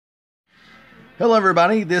Hello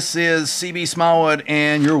everybody, this is C.B Smallwood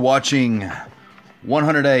and you're watching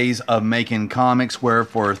 100 Days of Making Comics, where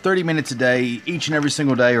for 30 minutes a day, each and every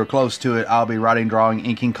single day or close to it, I'll be writing, drawing,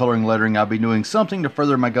 inking, coloring, lettering. I'll be doing something to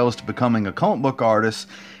further my goals to becoming a comic book artist,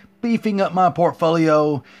 beefing up my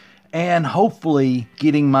portfolio, and hopefully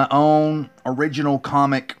getting my own original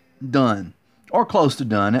comic done, or close to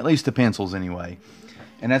done, at least the pencils anyway.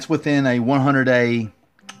 And that's within a 100-day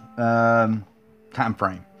time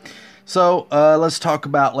frame. So let's talk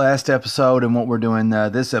about last episode and what we're doing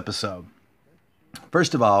this episode.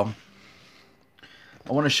 First of all,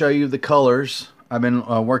 I want to show you the colors. I've been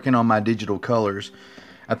working on my digital colors.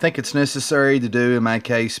 I think it's necessary to do in my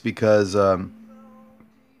case because on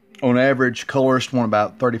average, colorists want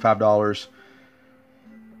about $35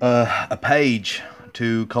 a page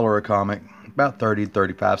to color a comic. About 30 to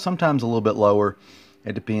 35, sometimes a little bit lower.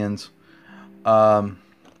 It depends.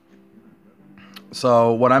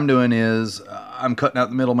 So what I'm doing is I'm cutting out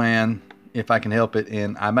the middleman if I can help it,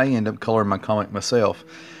 and I may end up coloring my comic myself.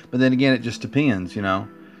 But then again, it just depends, you know.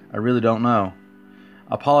 I really don't know.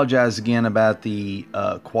 I apologize again about the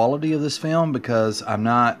quality of this film because I'm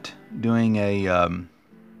not doing a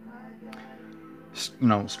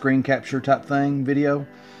screen capture type thing video.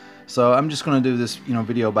 So I'm just going to do this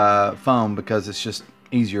video by phone because it's just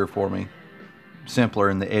easier for me, simpler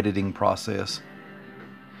in the editing process.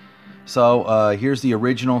 So here's the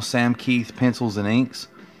original Sam Keith pencils and inks,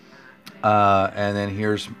 and then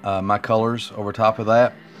here's my colors over top of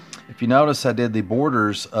that. If you notice, I did the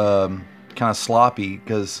borders kind of sloppy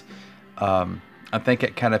because I think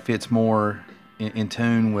it kind of fits more in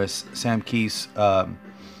tune with Sam Keith's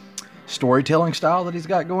storytelling style that he's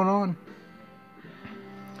got going on.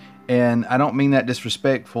 And I don't mean that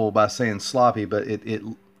disrespectful by saying sloppy, but it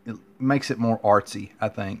makes it more artsy, I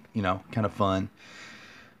think, kind of fun.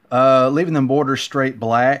 Leaving them borders straight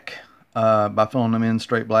black by filling them in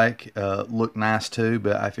straight black looked nice too,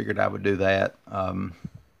 but I figured I would do that.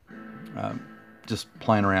 Just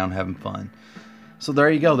playing around, having fun. So there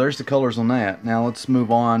you go. There's the colors on that. Now let's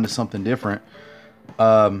move on to something different.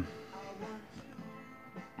 I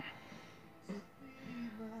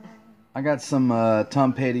got some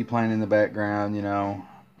Tom Petty playing in the background, I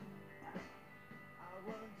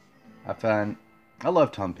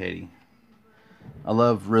love Tom Petty. I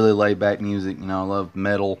love really laid back music, I love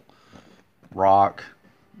metal, rock,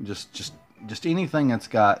 just anything that's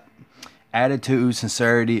got attitude,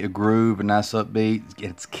 sincerity, a groove, a nice upbeat,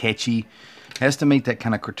 it's catchy. It has to meet that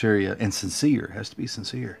kind of criteria, and sincere. It has to be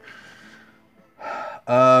sincere.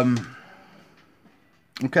 Okay,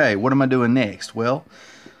 what am I doing next? Well,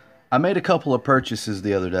 I made a couple of purchases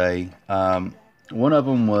the other day. One of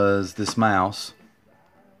them was this mouse.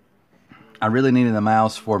 I really needed a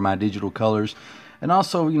mouse for my digital colors, and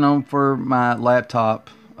also, for my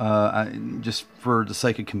laptop, just for the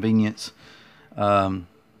sake of convenience.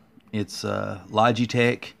 It's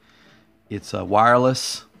Logitech. It's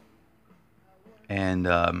wireless, and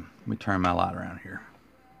let me turn my light around here.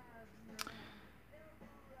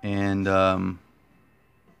 And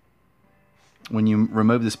when you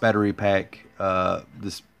remove this battery pack,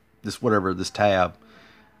 this tab,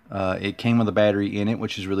 it came with a battery in it,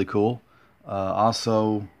 which is really cool.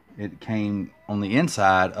 Also, it came on the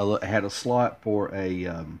inside. It had a slot for a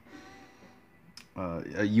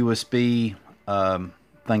USB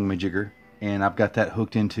thingamajigger, and I've got that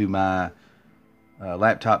hooked into my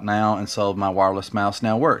laptop now, and so my wireless mouse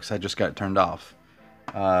now works. I just got it turned off.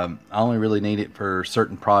 I only really need it for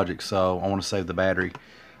certain projects, so I want to save the battery.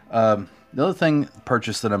 The other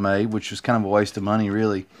purchase that I made, which was kind of a waste of money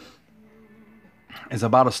really, is I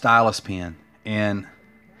bought a stylus pen, and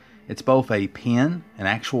it's both a pen, an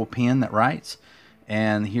actual pen that writes,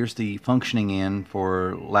 and here's the functioning end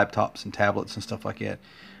for laptops and tablets and stuff like that.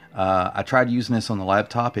 I tried using this on the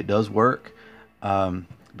laptop. It does work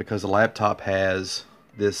because the laptop has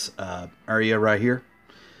this area right here.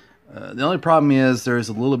 The only problem is there's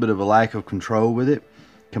a little bit of a lack of control with it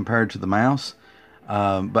compared to the mouse,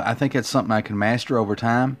 but I think it's something I can master over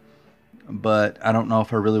time. But I don't know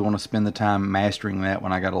if I really want to spend the time mastering that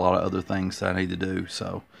when I got a lot of other things that I need to do.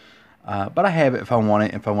 So, but I have it if I want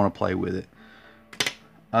it, if I want to play with it.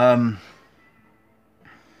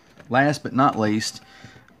 Last but not least,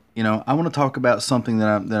 I want to talk about something that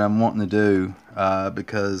I'm wanting to do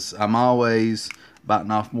because I'm always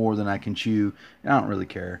biting off more than I can chew. And I don't really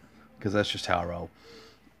care because that's just how I roll.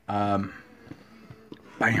 Bam.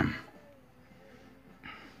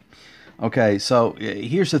 Okay, so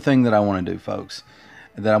here's the thing that I want to do, folks,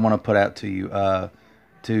 that I want to put out to you,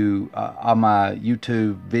 to all my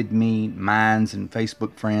YouTube, VidMe, Minds, and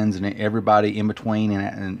Facebook friends, and everybody in between,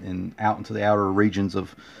 and out into the outer regions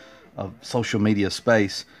of of social media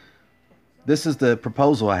space. This is the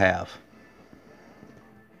proposal I have.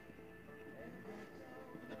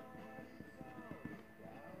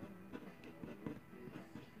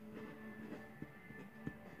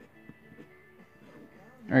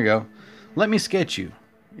 There you go. Let me sketch you.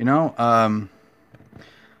 You know, I'm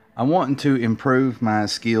wanting to improve my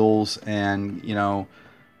skills and, you know,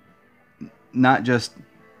 not just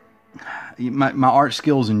my art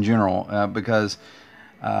skills in general, because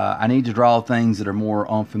I need to draw things that are more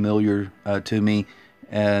unfamiliar to me,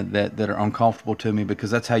 that are uncomfortable to me,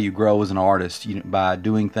 because that's how you grow as an artist, by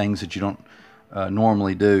doing things that you don't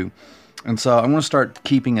normally do. And so I'm going to start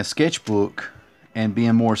keeping a sketchbook and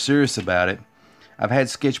being more serious about it. I've had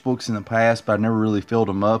sketchbooks in the past, but I've never really filled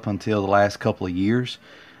them up until the last couple of years.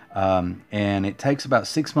 And it takes about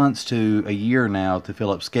 6 months to a year now to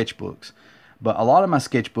fill up sketchbooks. But a lot of my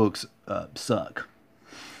sketchbooks suck.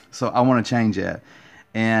 So I want to change that.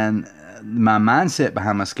 And my mindset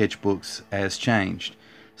behind my sketchbooks has changed.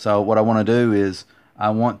 So what I want to do is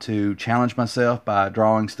I want to challenge myself by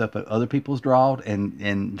drawing stuff that other people's drawed,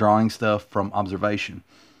 and drawing stuff from observation,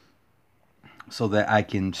 so that I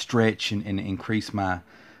can stretch and increase my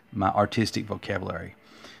artistic vocabulary.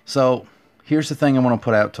 So here's the thing I want to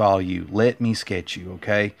put out to all you. Let me sketch you,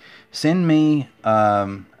 okay? Send me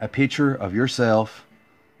a picture of yourself,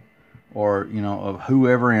 or, you know, of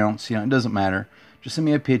whoever else. You know, it doesn't matter. Just send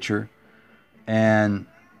me a picture and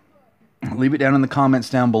leave it down in the comments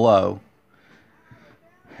down below.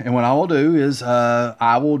 And what I will do is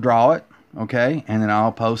I will draw it, okay? And then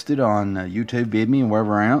I'll post it on YouTube, Vidme, and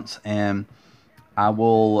wherever else. And I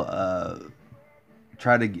will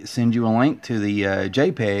try to send you a link to the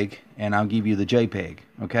JPEG, and I'll give you the JPEG.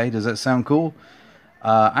 Okay, does that sound cool?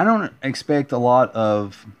 I don't expect a lot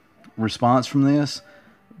of response from this,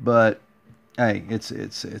 but hey, it's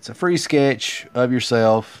a free sketch of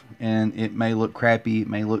yourself, and it may look crappy, it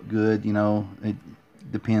may look good. You know, it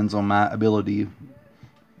depends on my ability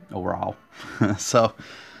overall. So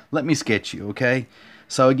let me sketch you, okay?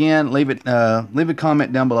 So again, leave a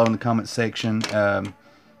comment down below in the comment section,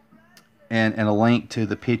 and a link to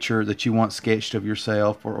the picture that you want sketched of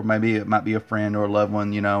yourself, or maybe it might be a friend or a loved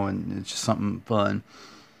one, you know, and it's just something fun.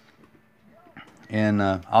 And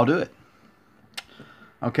I'll do it.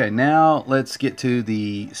 Okay, now let's get to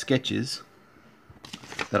the sketches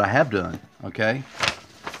that I have done, okay?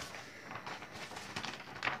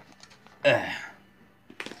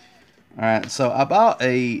 Alright, so I bought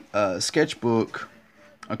a sketchbook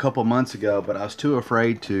a couple months ago, but I was too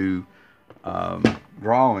afraid to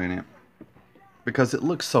draw in it because it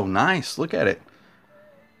looks so nice. Look at it.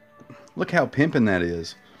 Look how pimpin' that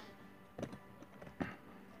is.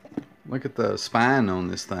 Look at the spine on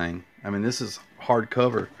this thing. I mean, this is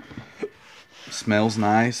hardcover. Smells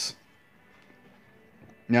nice.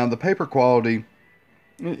 Now the paper quality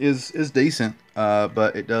is decent,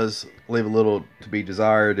 but it does leave a little to be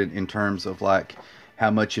desired in terms of like how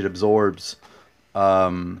much it absorbs,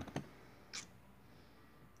 you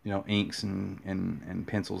know, inks and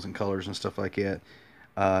pencils and colors and stuff like that.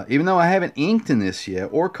 Even though I haven't inked in this yet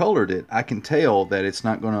or colored it, I can tell that it's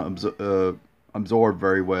not going to absorb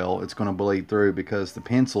very well. It's going to bleed through because the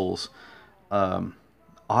pencils,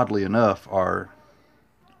 oddly enough, are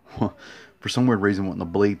for some weird reason wanting to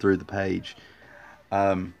bleed through the page.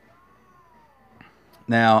 Now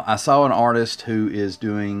I saw an artist who is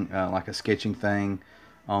doing like a sketching thing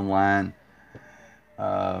online,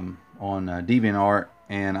 on DeviantArt,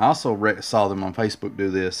 and I also saw them on Facebook do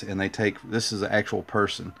this, and this is an actual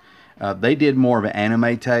person. They did more of an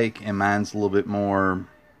anime take, and mine's a little bit more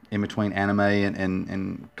in between anime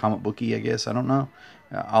and comic booky, I guess. I don't know.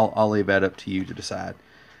 I'll leave that up to you to decide.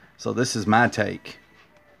 So this is my take,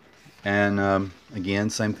 and again,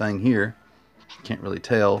 same thing here. Can't really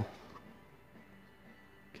tell.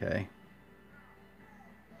 Okay.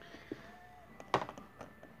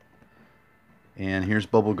 And here's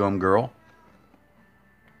Bubblegum Girl.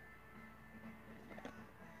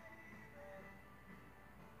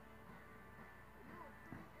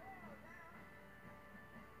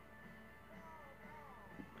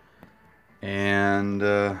 And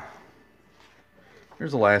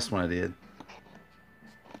here's the last one I did.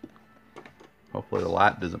 Hopefully the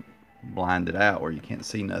light doesn't blind it out where you can't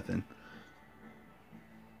see nothing.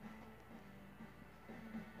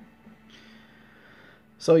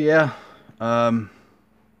 So yeah, trying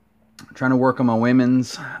to work on my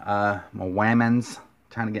women's, trying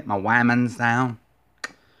to get my whammons down.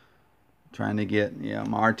 Trying to get, yeah,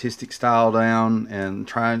 my artistic style down, and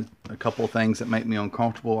trying a couple of things that make me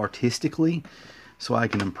uncomfortable artistically so I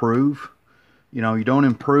can improve. You know, you don't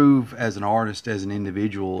improve as an artist, as an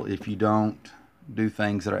individual, if you don't do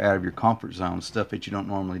things that are out of your comfort zone, stuff that you don't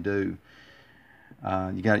normally do.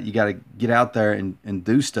 You got to get out there and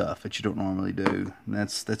do stuff that you don't normally do. And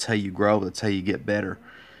that's how you grow. That's how you get better.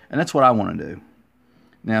 And that's what I want to do.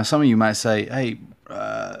 Now, some of you might say, hey,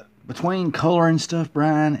 between coloring stuff,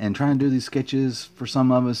 Brian, and trying to do these sketches for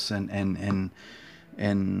some of us, and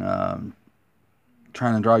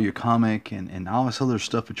trying to draw your comic and all this other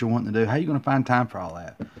stuff that you're wanting to do, how are you going to find time for all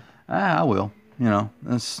that? I will. You know,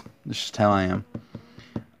 that's just how I am.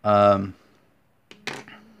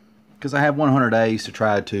 Because I have 100 days to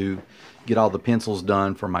try to get all the pencils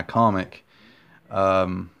done for my comic.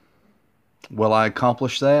 Will I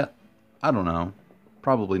accomplish that? I don't know.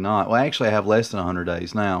 Probably not. Well, actually, I have less than 100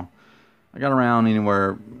 days now. I got around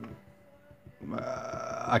anywhere...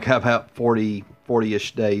 I got about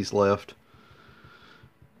 40-ish days left.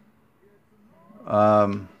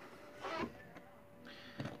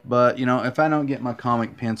 But, you know, if I don't get my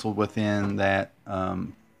comic penciled within that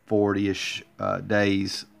 40-ish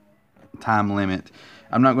days time limit,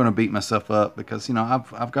 I'm not going to beat myself up, because, you know,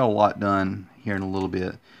 I've got a lot done here in a little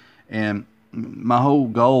bit. And my whole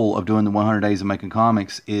goal of doing the 100 days of making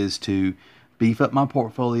comics is to beef up my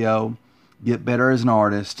portfolio, get better as an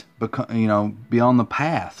artist, you know, be on the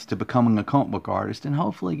path to becoming a comic book artist, and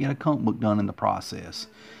hopefully get a comic book done in the process.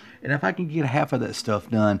 And if I can get half of that stuff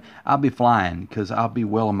done, I'll be flying, because I'll be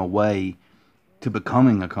well on my way to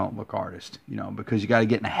becoming a comic book artist. You know, because you got to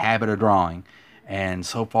get in the habit of drawing. And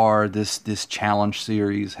so far, this challenge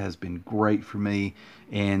series has been great for me,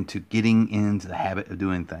 and to getting into the habit of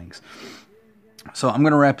doing things. So I'm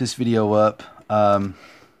going to wrap this video up.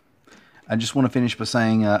 I just want to finish by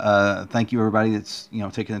saying thank you, everybody that's, you know,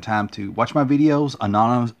 taking the time to watch my videos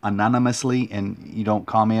anonymously, and you don't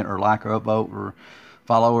comment or like or upvote or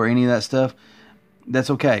follow or any of that stuff. That's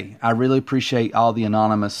okay. I really appreciate all the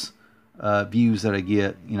anonymous views that I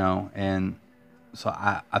get, you know, and so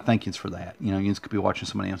I thank you for that. You know, you could be watching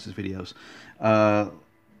somebody else's videos.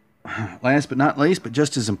 Last but not least, but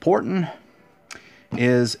just as important,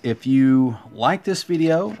 is if you like this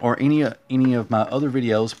video or any of my other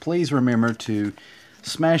videos, please remember to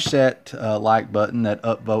smash that like button, that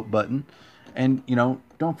upvote button, and, you know,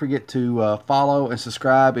 don't forget to follow and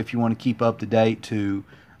subscribe if you want to keep up to date to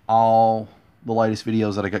all the latest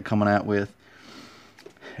videos that I got coming out with.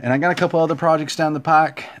 And I got a couple other projects down the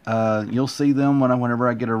pike. You'll see them whenever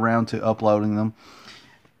I get around to uploading them.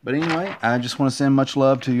 But anyway, I just want to send much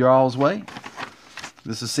love to your all's way.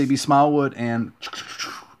 This is C.B Smallwood, and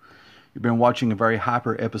you've been watching a very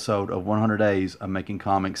hyper episode of 100 Days of Making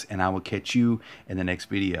Comics, and I will catch you in the next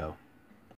video.